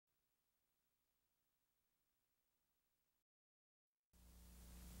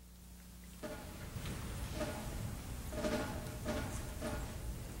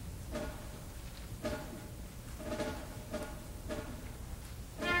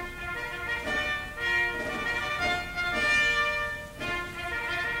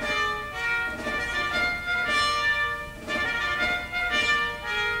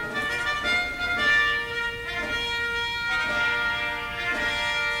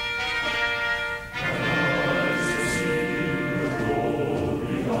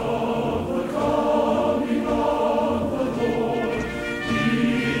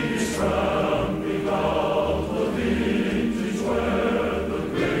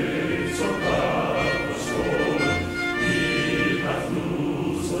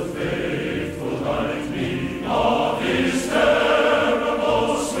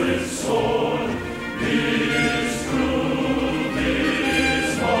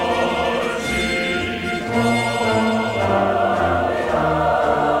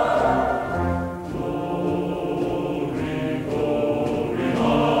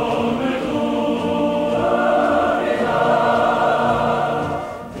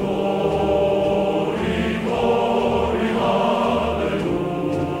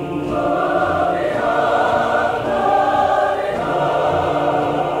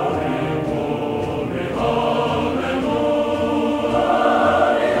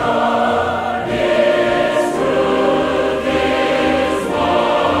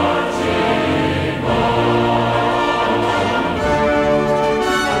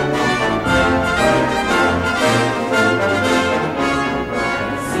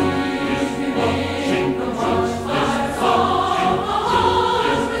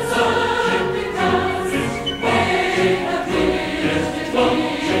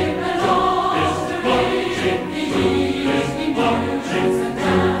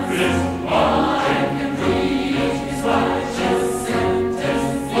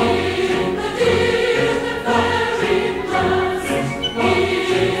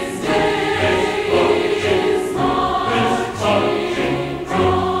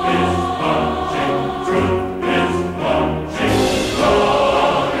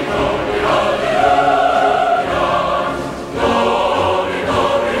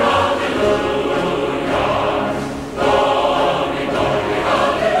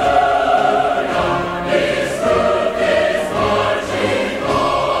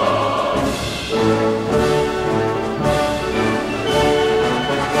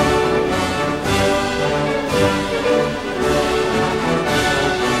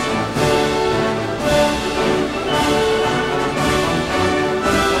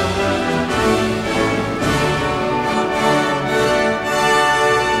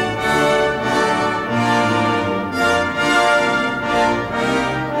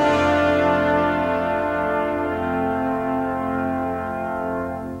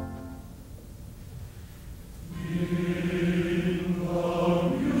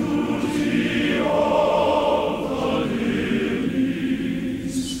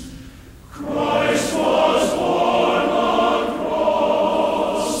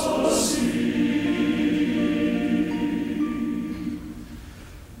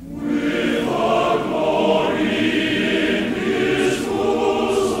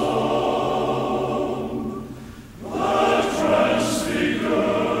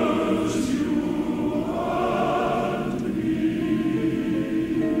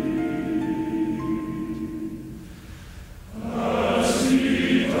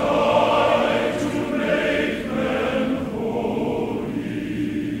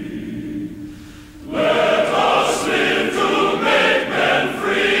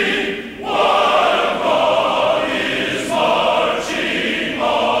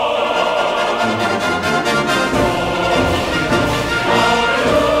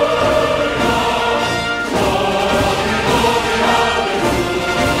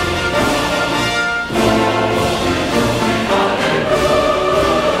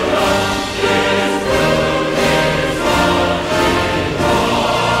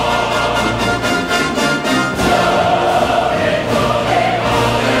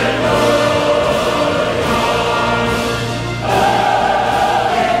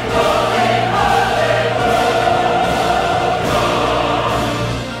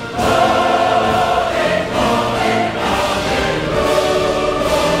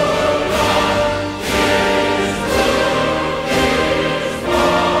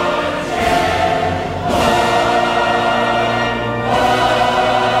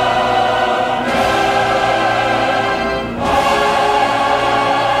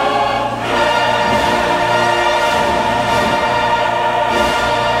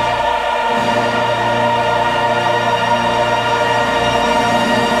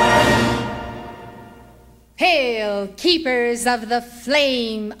bearers of the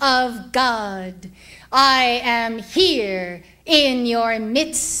flame of God, I am here in your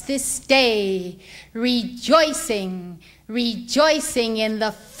midst this day, rejoicing, rejoicing in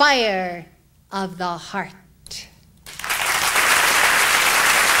the fire of the heart.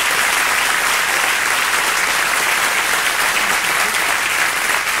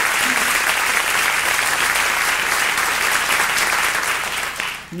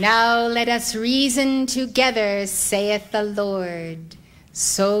 Now let us reason together, saith the Lord.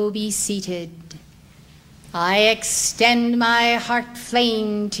 So be seated. I extend my heart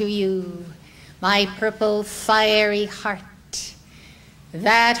flame to you, my purple fiery heart.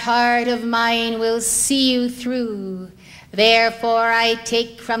 That heart of mine will see you through. Therefore I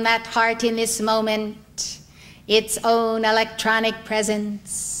take from that heart in this moment its own electronic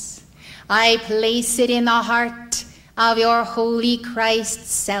presence. I place it in the heart of your holy Christ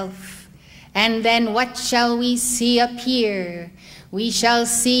self. And then what shall we see appear? We shall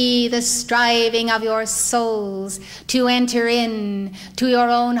see the striving of your souls to enter in to your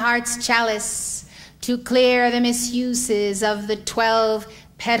own heart's chalice, to clear the misuses of the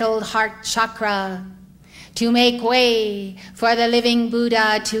 12-petaled heart chakra, to make way for the living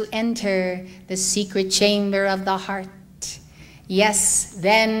Buddha to enter the secret chamber of the heart. Yes,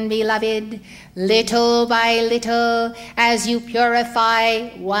 then, beloved, little by little, as you purify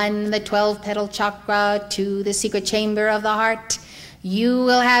the 12-petal chakra to the secret chamber of the heart, you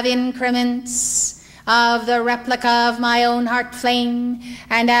will have increments of the replica of my own heart flame,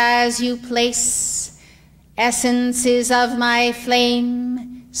 and as you place essences of my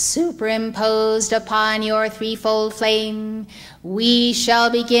flame superimposed upon your threefold flame, we shall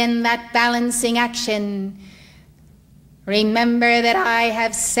begin that balancing action. Remember that I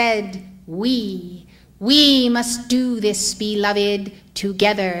have said we must do this, beloved,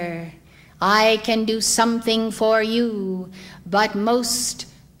 together. I can do something for you, but most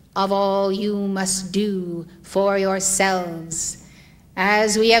of all you must do for yourselves.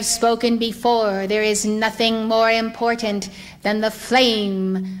 As we have spoken before, there is nothing more important than the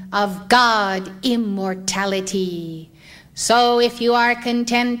flame of God immortality. So if you are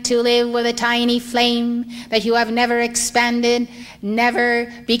content to live with a tiny flame that you have never expanded,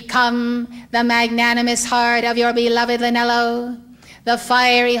 never become the magnanimous heart of your beloved Linello, the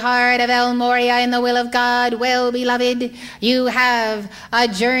fiery heart of El Moria in the will of God, well, beloved, you have a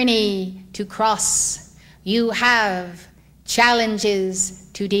journey to cross. You have challenges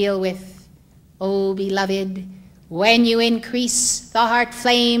to deal with. Oh, beloved, when you increase the heart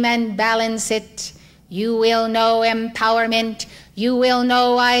flame and balance it, you will know empowerment. You will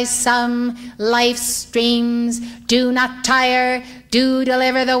know why some life streams do not tire, do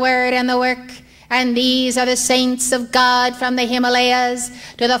deliver the word and the work. And these are the saints of God from the Himalayas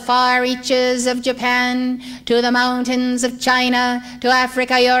to the far reaches of Japan, to the mountains of China, to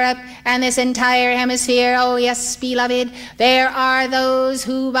Africa, Europe, and this entire hemisphere. Oh yes, beloved, there are those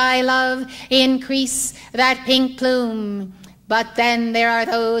who by love increase that pink plume. But then there are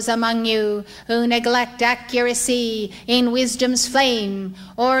those among you who neglect accuracy in wisdom's flame,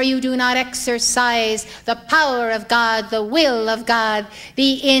 or you do not exercise the power of God, the will of God,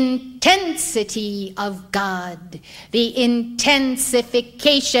 the intensity of God, the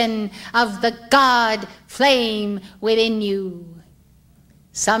intensification of the God flame within you.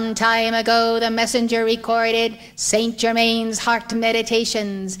 Some time ago, the messenger recorded Saint Germain's heart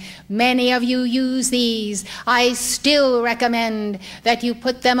meditations. Many of you use these. I still recommend that you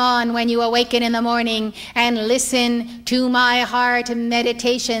put them on when you awaken in the morning and listen to my heart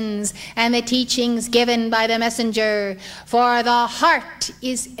meditations and the teachings given by the messenger. For the heart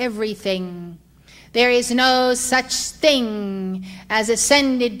is everything. There is no such thing as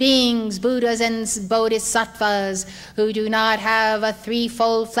ascended beings, Buddhas and Bodhisattvas, who do not have a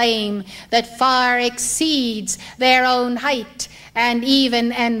threefold flame that far exceeds their own height and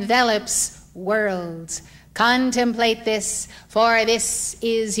even envelops worlds. Contemplate this, for this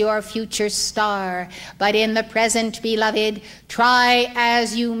is your future star. But in the present, beloved, try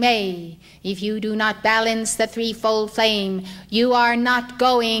as you may. If you do not balance the threefold flame, you are not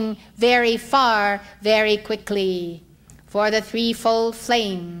going very far very quickly. For the threefold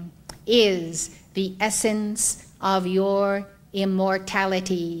flame is the essence of your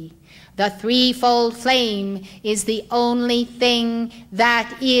immortality. The threefold flame is the only thing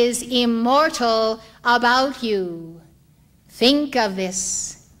that is immortal about you. Think of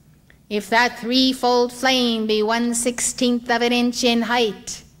this. If that threefold flame be 1/16 of an inch in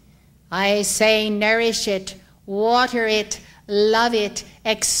height, I say nourish it, water it, love it,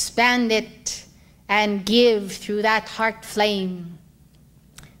 expand it, and give through that heart flame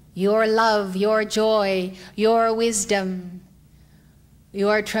your love, your joy, your wisdom.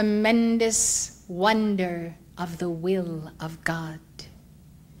 your tremendous wonder of the will of God.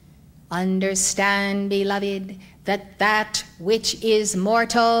 Understand, beloved, that that which is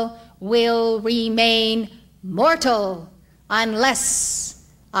mortal will remain mortal unless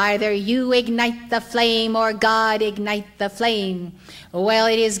either you ignite the flame or God ignite the flame. Well,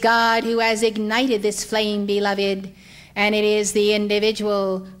 it is God who has ignited this flame, beloved, and it is the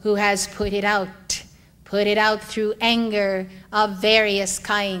individual who has put it out through anger of various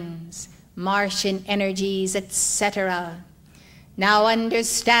kinds, Martian energies, etc. Now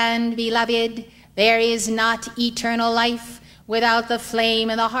understand, beloved, there is not eternal life without the flame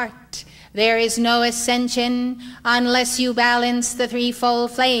in the heart. There is no ascension unless you balance the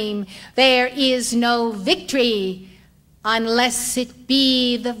threefold flame. There is no victory unless it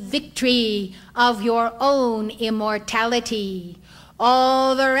be the victory of your own immortality.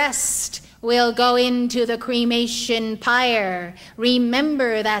 All the rest will go into the cremation pyre.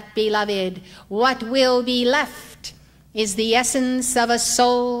 Remember that, beloved. What will be left is the essence of a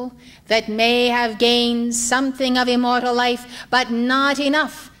soul that may have gained something of immortal life, but not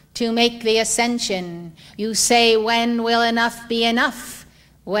enough to make the ascension. You say, when will enough be enough?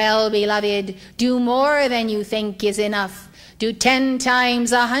 Well, beloved, do more than you think is enough. Do 10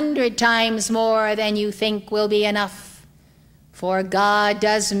 times, 100 times more than you think will be enough. For God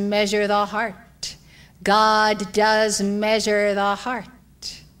does measure the heart. God does measure the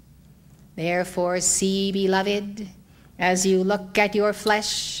heart. Therefore, see, beloved, as you look at your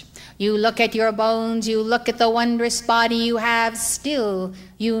flesh, you look at your bones, you look at the wondrous body you have, still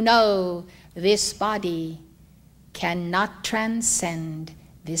you know this body cannot transcend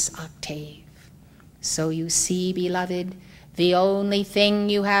this octave. So you see, beloved, the only thing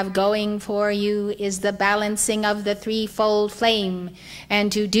you have going for you is the balancing of the threefold flame,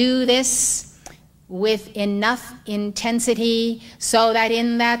 and to do this with enough intensity so that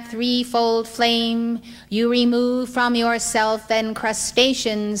in that threefold flame you remove from yourself the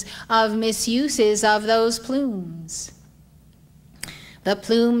incrustations of misuses of those plumes. The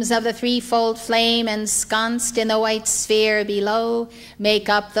plumes of the threefold flame ensconced in the white sphere below make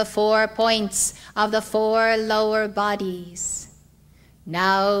up the 4 points of the 4 lower bodies.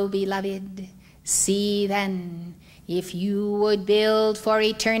 Now, beloved, see then, if you would build for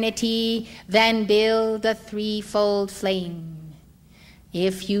eternity, then build the threefold flame.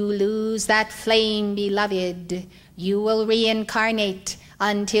 If you lose that flame, beloved, you will reincarnate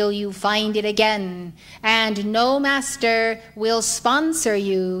until you find it again, and no master will sponsor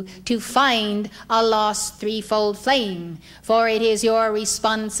you to find a lost threefold flame, for it is your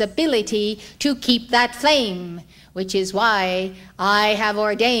responsibility to keep that flame, which is why I have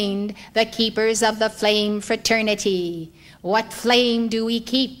ordained the keepers of the flame fraternity. What flame do we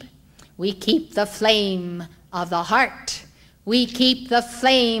keep? We keep the flame of the heart. We keep the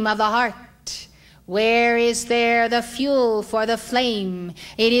flame of the heart. Where is there the fuel for the flame?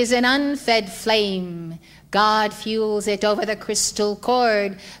 It is an unfed flame. God fuels it over the crystal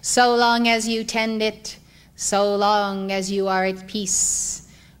cord. So long as you tend it, so long as you are at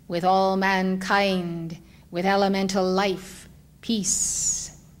peace with all mankind, with elemental life,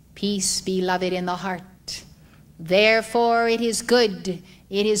 peace, peace, beloved, in the heart. Therefore it is good,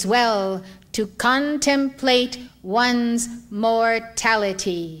 it is well to contemplate one's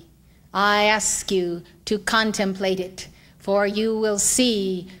mortality. I ask you to contemplate it, for you will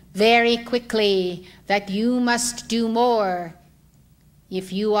see very quickly that you must do more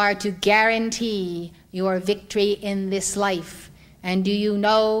if you are to guarantee your victory in this life. And do you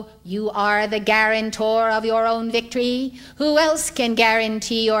know you are the guarantor of your own victory? Who else can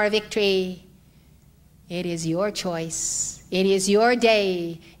guarantee your victory? It is your choice. It is your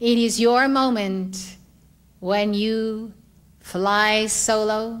day. It is your moment when you fly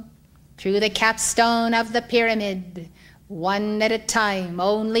solo through the capstone of the pyramid, one at a time.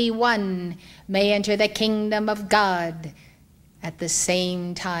 Only one may enter the kingdom of God at the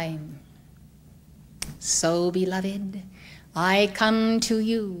same time. So, beloved, I come to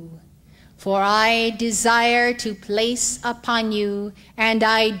you, for I desire to place upon you, and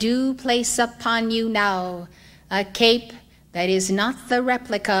I do place upon you now, a cape that is not the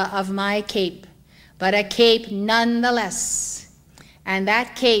replica of my cape, but a cape nonetheless. And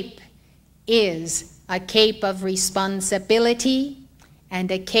that cape is a cape of responsibility and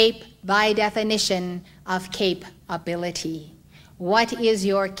a cape, by definition, of cape ability. What is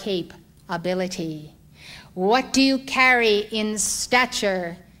your cape ability? What do you carry in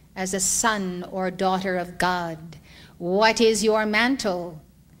stature as a son or daughter of God? What is your mantle?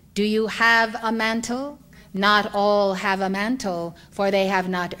 Do you have a mantle? Not all have a mantle, for they have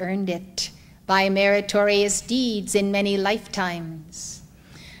not earned it by meritorious deeds in many lifetimes.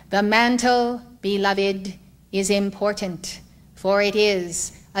 The mantle, beloved, is important, for it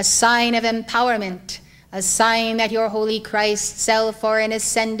is a sign of empowerment, a sign that your Holy Christ, self or an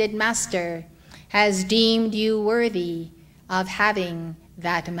ascended Master, has deemed you worthy of having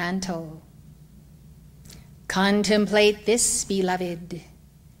that mantle. Contemplate this, beloved.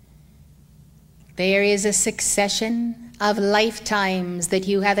 There is a succession of lifetimes that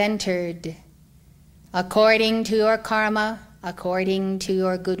you have entered, according to your karma, according to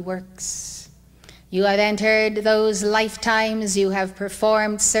your good works. You have entered those lifetimes, you have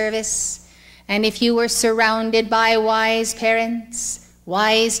performed service, and if you were surrounded by wise parents,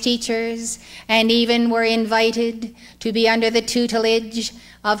 wise teachers, and even were invited to be under the tutelage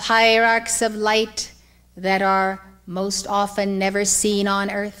of hierarchs of light that are most often never seen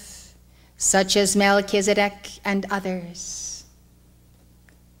on earth, such as Melchizedek and others.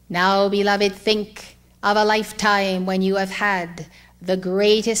 Now, beloved, think of a lifetime when you have had the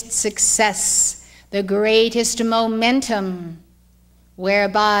greatest success, the greatest momentum,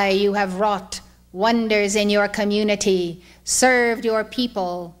 whereby you have wrought wonders in your community, served your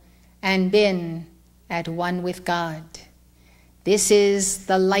people, and been at one with God. This is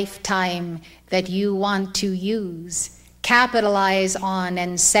the lifetime that you want to use, capitalize on,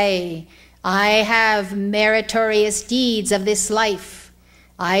 and say, I have meritorious deeds of this life.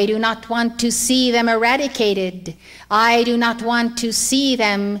 I do not want to see them eradicated. I do not want to see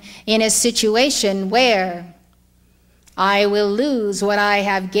them in a situation where I will lose what I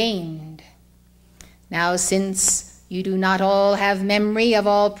have gained. Now, since you do not all have memory of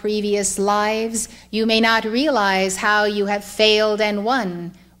all previous lives, you may not realize how you have failed and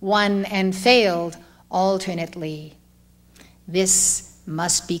won and failed alternately. This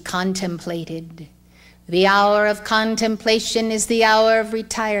must be contemplated. The hour of contemplation is the hour of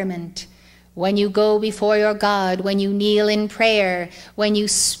retirement. When you go before your God, when you kneel in prayer, when you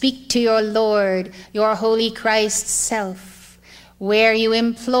speak to your Lord, your Holy Christ self, where you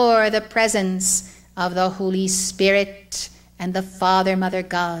implore the presence of the Holy Spirit and the Father, Mother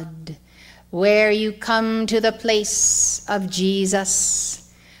God, where you come to the place of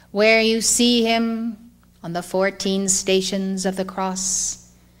Jesus, where you see him on the 14 stations of the cross.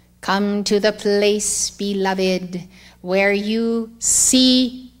 Come to the place, beloved, where you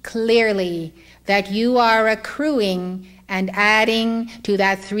see clearly that you are accruing and adding to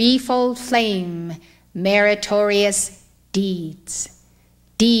that threefold flame meritorious deeds.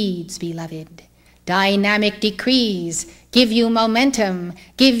 Deeds, beloved. Dynamic decrees give you momentum,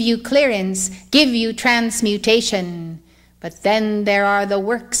 give you clearance, give you transmutation. But then there are the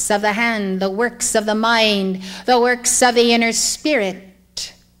works of the hand, the works of the mind, the works of the inner spirit.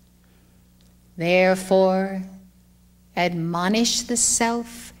 Therefore, admonish the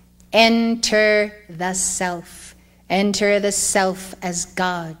self, enter the self. Enter the self as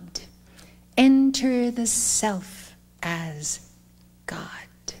God. Enter the self as God.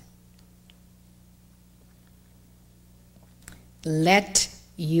 Let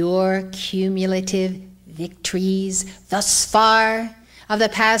your cumulative victories thus far of the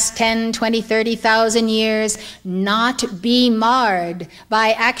past 10, 20, 30,000 years not be marred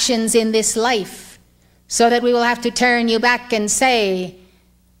by actions in this life, so that we will have to turn you back and say,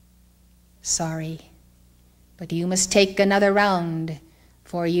 sorry, but you must take another round,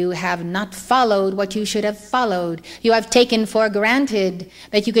 for you have not followed what you should have followed. You have taken for granted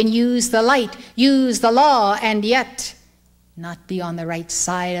that you can use the light, use the law, and yet not be on the right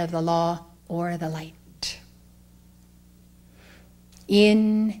side of the law or the light.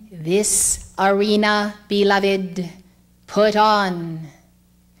 In this arena, beloved, put on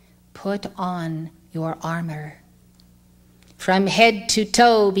your armor. From head to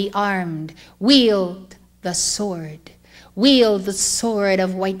toe be armed. Wield the sword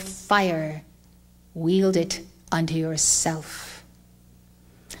of white fire. Wield it unto yourself.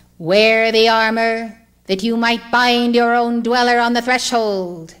 Wear the armor that you might bind your own dweller on the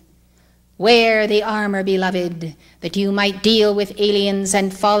threshold. Wear the armor, beloved, that you might deal with aliens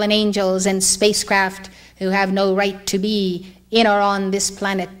and fallen angels and spacecraft who have no right to be in or on this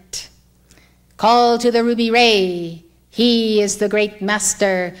planet. Call to the ruby ray. He is the great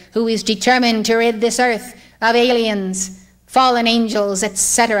master who is determined to rid this earth of aliens, fallen angels,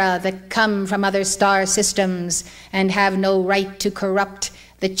 etc., that come from other star systems and have no right to corrupt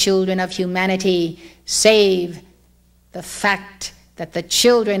the children of humanity, save the fact that the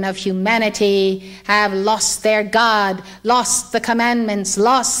children of humanity have lost their God, lost the commandments,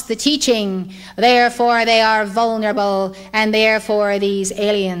 lost the teaching. Therefore they are vulnerable, and therefore these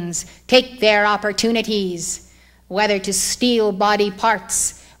aliens take their opportunities, whether to steal body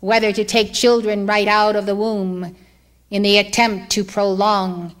parts, whether to take children right out of the womb, in the attempt to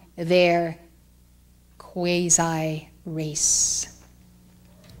prolong their quasi-race.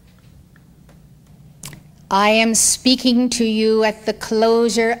 I am speaking to you at the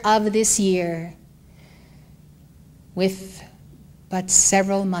closure of this year with but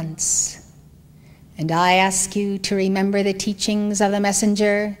several months. And I ask you to remember the teachings of the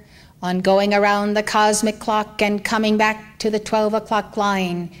messenger on going around the cosmic clock and coming back to the 12 o'clock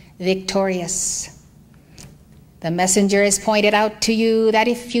line victorious. The messenger has pointed out to you that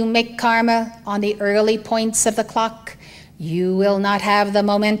if you make karma on the early points of the clock, you will not have the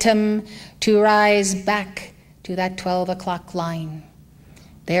momentum to rise back to that 12 o'clock line.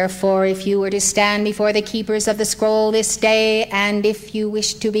 Therefore, if you were to stand before the keepers of the scroll this day, and if you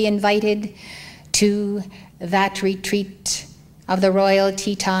wish to be invited to that retreat of the Royal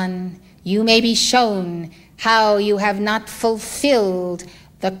Teton, you may be shown how you have not fulfilled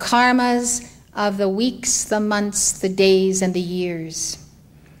the karmas of the weeks, the months, the days, and the years.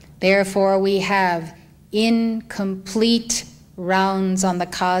 Therefore, we have incomplete rounds on the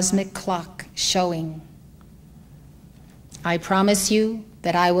cosmic clock showing. I promise you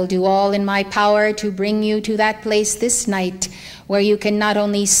that I will do all in my power to bring you to that place this night where you can not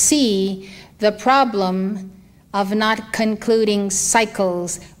only see the problem of not concluding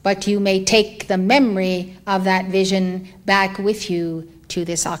cycles, but you may take the memory of that vision back with you to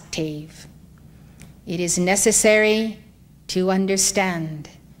this octave. It is necessary to understand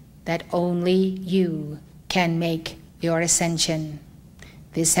that only you can make your ascension.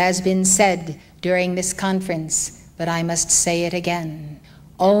 This has been said during this conference, but I must say it again.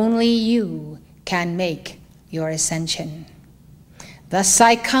 Only you can make your ascension. Thus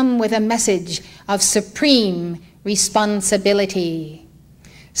I come with a message of supreme responsibility.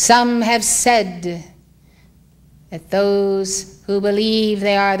 Some have said that those who believe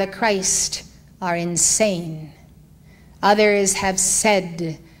they are the Christ are insane. Others have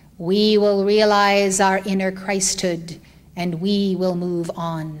said, we will realize our inner Christhood and we will move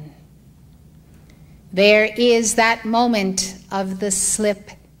on. There is that moment of the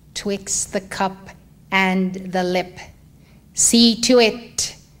slip twixt the cup and the lip. See to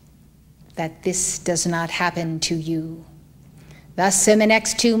it that this does not happen to you. Thus, in the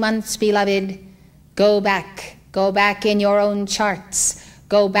next 2 months, beloved, go back in your own charts,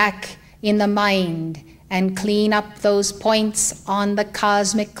 go back in the mind and clean up those points on the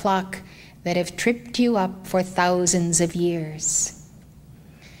cosmic clock that have tripped you up for thousands of years.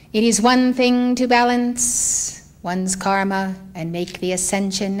 It is one thing to balance one's karma and make the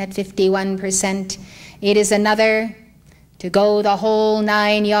ascension at 51%. It is another to go the whole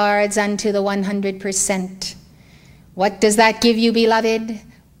 9 yards unto the 100%. What does that give you, beloved?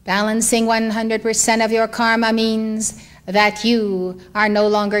 Balancing 100% of your karma means that you are no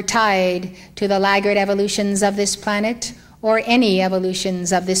longer tied to the laggard evolutions of this planet or any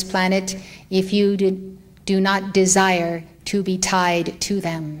evolutions of this planet if you do not desire to be tied to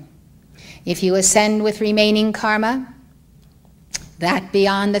them. If you ascend with remaining karma, that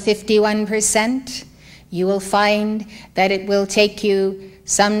beyond the 51%, you will find that it will take you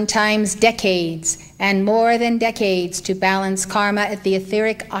sometimes decades and more than decades to balance karma at the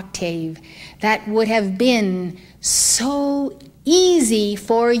etheric octave. That would have been so easy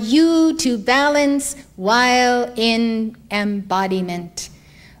for you to balance while in embodiment,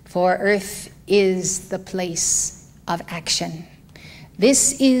 for earth is the place of action.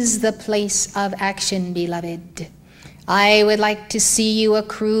 This is the place of action, beloved. I would like to see you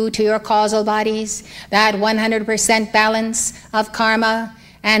accrue to your causal bodies that 100% balance of karma,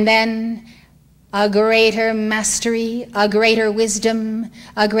 and then a greater mastery, a greater wisdom,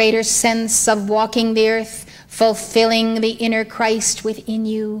 a greater sense of walking the earth, fulfilling the inner Christ within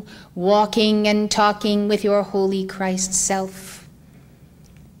you, walking and talking with your holy Christ self.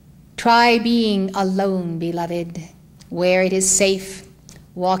 Try being alone, beloved, where it is safe,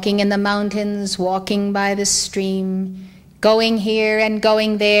 walking in the mountains, walking by the stream, going here and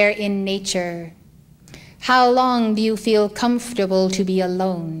going there in nature. How long do you feel comfortable to be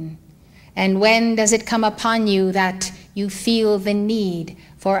alone? And when does it come upon you that you feel the need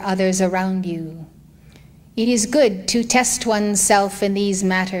for others around you? It is good to test oneself in these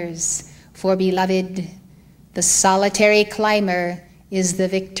matters, for, beloved, the solitary climber is the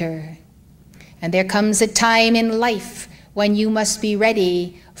victor. And there comes a time in life when you must be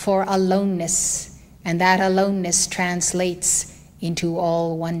ready for aloneness, and that aloneness translates into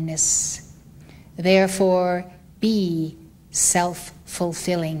all oneness. Therefore, be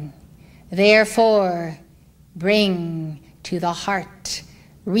self-fulfilling. Therefore, bring to the heart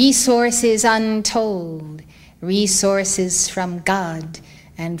resources untold, resources from God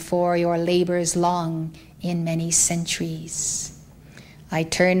and for your labors long in many centuries. I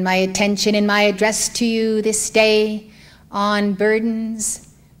turn my attention in my address to you this day on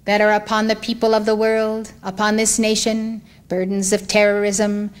burdens that are upon the people of the world, upon this nation, burdens of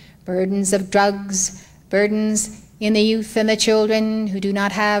terrorism, burdens of drugs, burdens in the youth and the children who do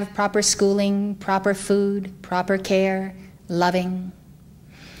not have proper schooling, proper food, proper care, loving.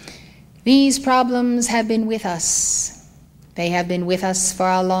 These problems have been with us. They have been with us for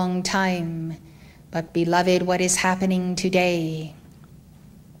a long time. But beloved, what is happening today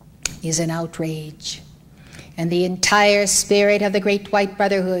is an outrage. And the entire spirit of the Great White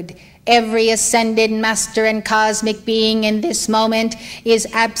Brotherhood, every ascended master and cosmic being in this moment is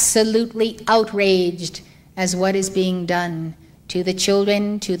absolutely outraged as what is being done to the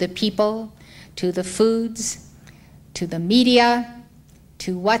children, to the people, to the foods, to the media,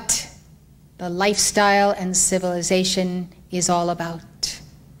 to what the lifestyle and civilization is all about.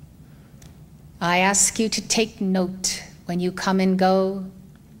 I ask you to take note when you come and go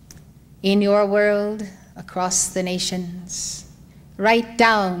in your world, across the nations. Write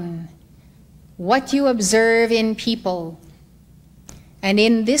down what you observe in people. And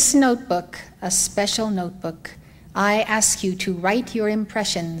in this notebook, a special notebook, I ask you to write your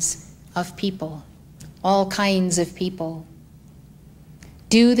impressions of people, all kinds of people.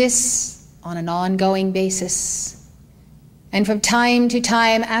 Do this on an ongoing basis. And from time to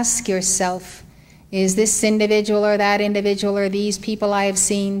time, ask yourself, is this individual or that individual or these people I have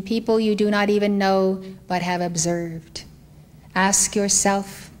seen, people you do not even know but have observed? Ask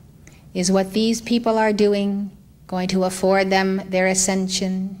yourself, is what these people are doing going to afford them their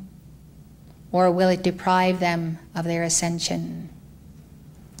ascension, or will it deprive them of their ascension?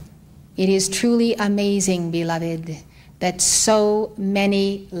 It is truly amazing, beloved, that so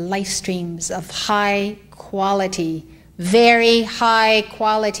many life streams of high quality, very high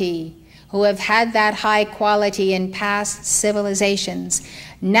quality, who have had that high quality in past civilizations,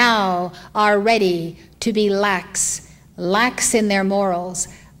 now are ready to be lax in their morals,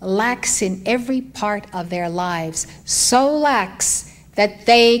 lax in every part of their lives, so lax that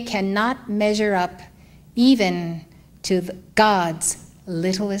they cannot measure up even to God's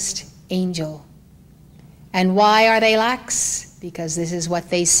littlest angel. And why are they lax? Because this is what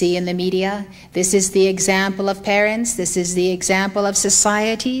they see in the media. This is the example of parents. This is the example of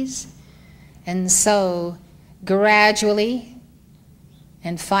societies. And so, gradually,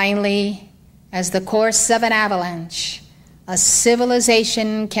 and finally, as the course of an avalanche, a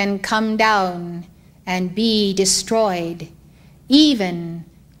civilization can come down and be destroyed, even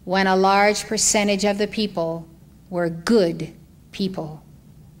when a large percentage of the people were good people.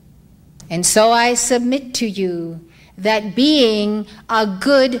 And so I submit to you that being a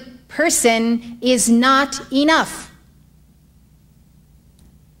good person is not enough.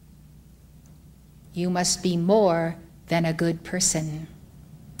 You must be more than a good person.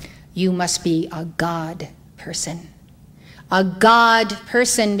 You must be a God person. A God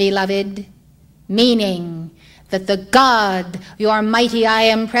person, beloved, meaning that the God, your mighty I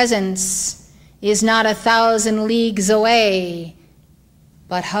am presence, is not 1,000 leagues away,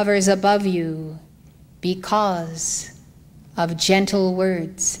 but hovers above you because of gentle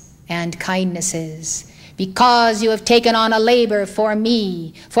words and kindnesses, because you have taken on a labor for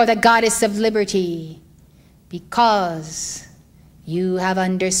me, for the goddess of liberty, because you have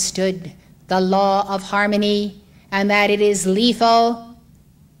understood the law of harmony and that it is lethal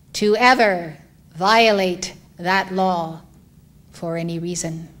to ever violate that law for any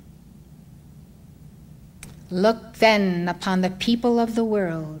reason. Look then upon the people of the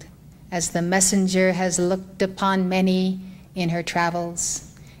world as the messenger has looked upon many in her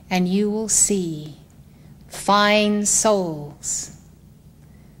travels, and you will see fine souls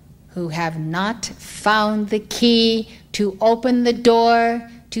who have not found the key to open the door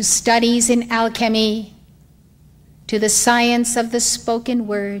to studies in alchemy, to the science of the spoken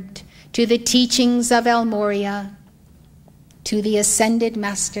word, to the teachings of El Moria, to the ascended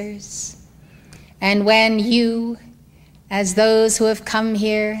masters. And when you, as those who have come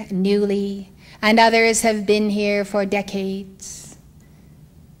here newly, and others have been here for decades,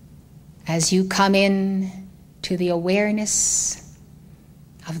 as you come in to the awareness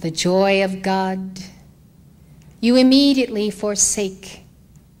of the joy of God, you immediately forsake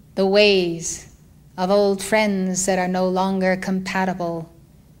the ways of old friends that are no longer compatible,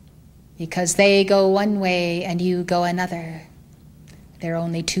 because they go one way and you go another. There are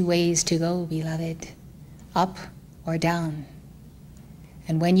only two ways to go, beloved, up or down.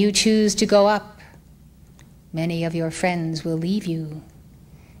 And when you choose to go up, many of your friends will leave you,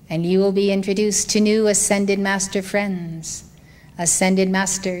 and you will be introduced to new ascended master friends, ascended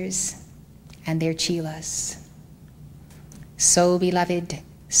masters, and their chelas. So, beloved,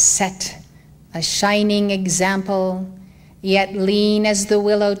 set a shining example, yet lean as the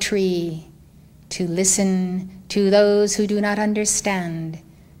willow tree, to listen to those who do not understand,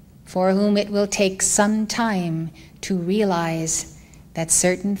 for whom it will take some time to realize that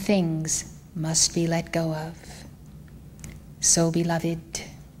certain things must be let go of. So, beloved,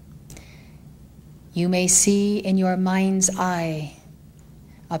 you may see in your mind's eye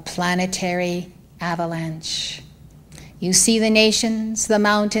a planetary avalanche. You see the nations, the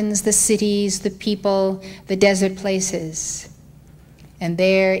mountains, the cities, the people, the desert places. And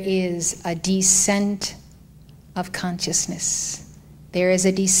there is a descent of consciousness. There is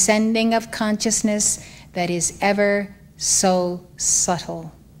a descending of consciousness that is ever so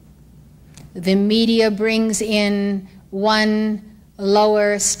subtle. The media brings in one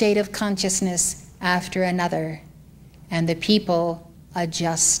lower state of consciousness after another, and the people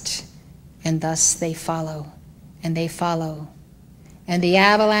adjust, and thus they follow. And they follow. And the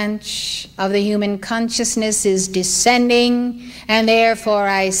avalanche of the human consciousness is descending, and therefore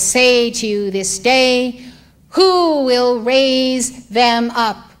I say to you this day, who will raise them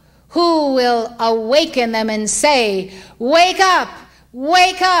up? Who will awaken them and say, wake up,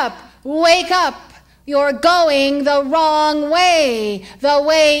 wake up, wake up. You're going the wrong way. The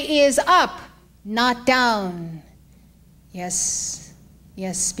way is up, not down. Yes,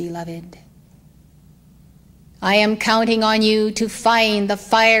 yes, beloved. I am counting on you to find the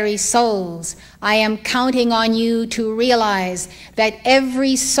fiery souls. I am counting on you to realize that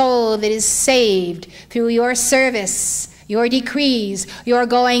every soul that is saved through your service, your decrees, your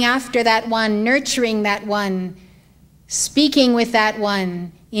going after that one, nurturing that one, speaking with that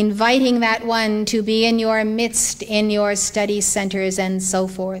one, inviting that one to be in your midst, in your study centers, and so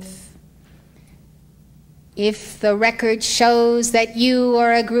forth. If the record shows that you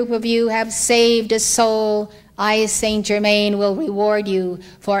or a group of you have saved a soul, I, Saint Germain, will reward you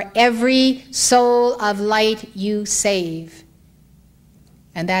for every soul of light you save.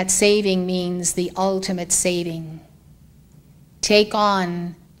 And that saving means the ultimate saving. Take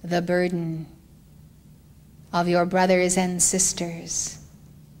on the burden of your brothers and sisters.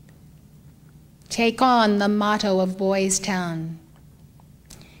 Take on the motto of Boys Town.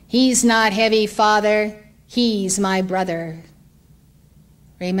 He's not heavy, Father, he's my brother.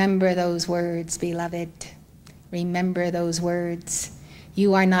 Remember those words, beloved. Remember those words.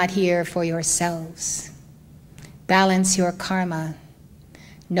 You are not here for yourselves. Balance your karma.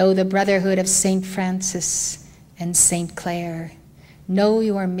 Know the Brotherhood of St. Francis and St. Clare. Know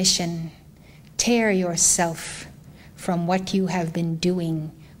your mission. Tear yourself from what you have been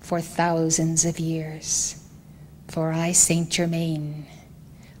doing for thousands of years. For I, Saint Germain,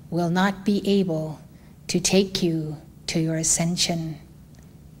 will not be able to take you to your ascension.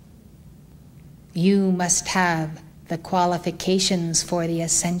 You must have the qualifications for the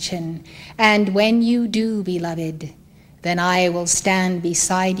ascension, and when you do, beloved, then I will stand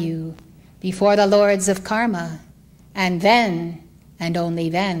beside you before the lords of karma, and then, and only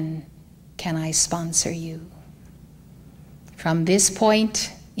then, can I sponsor you. From this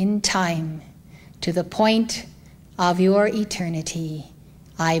point in time to the point of your eternity,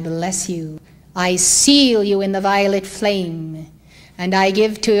 I bless you. I seal you in the violet flame, and I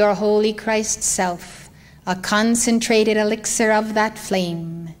give to your holy Christ self a concentrated elixir of that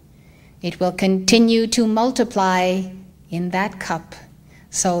flame. It will continue to multiply in that cup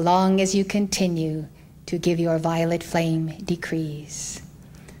so long as you continue to give your violet flame decrees.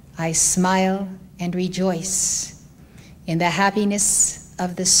 I smile and rejoice in the happiness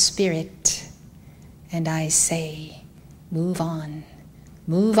of the Spirit, and I say, move on,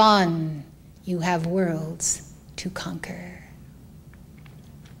 you have worlds to conquer.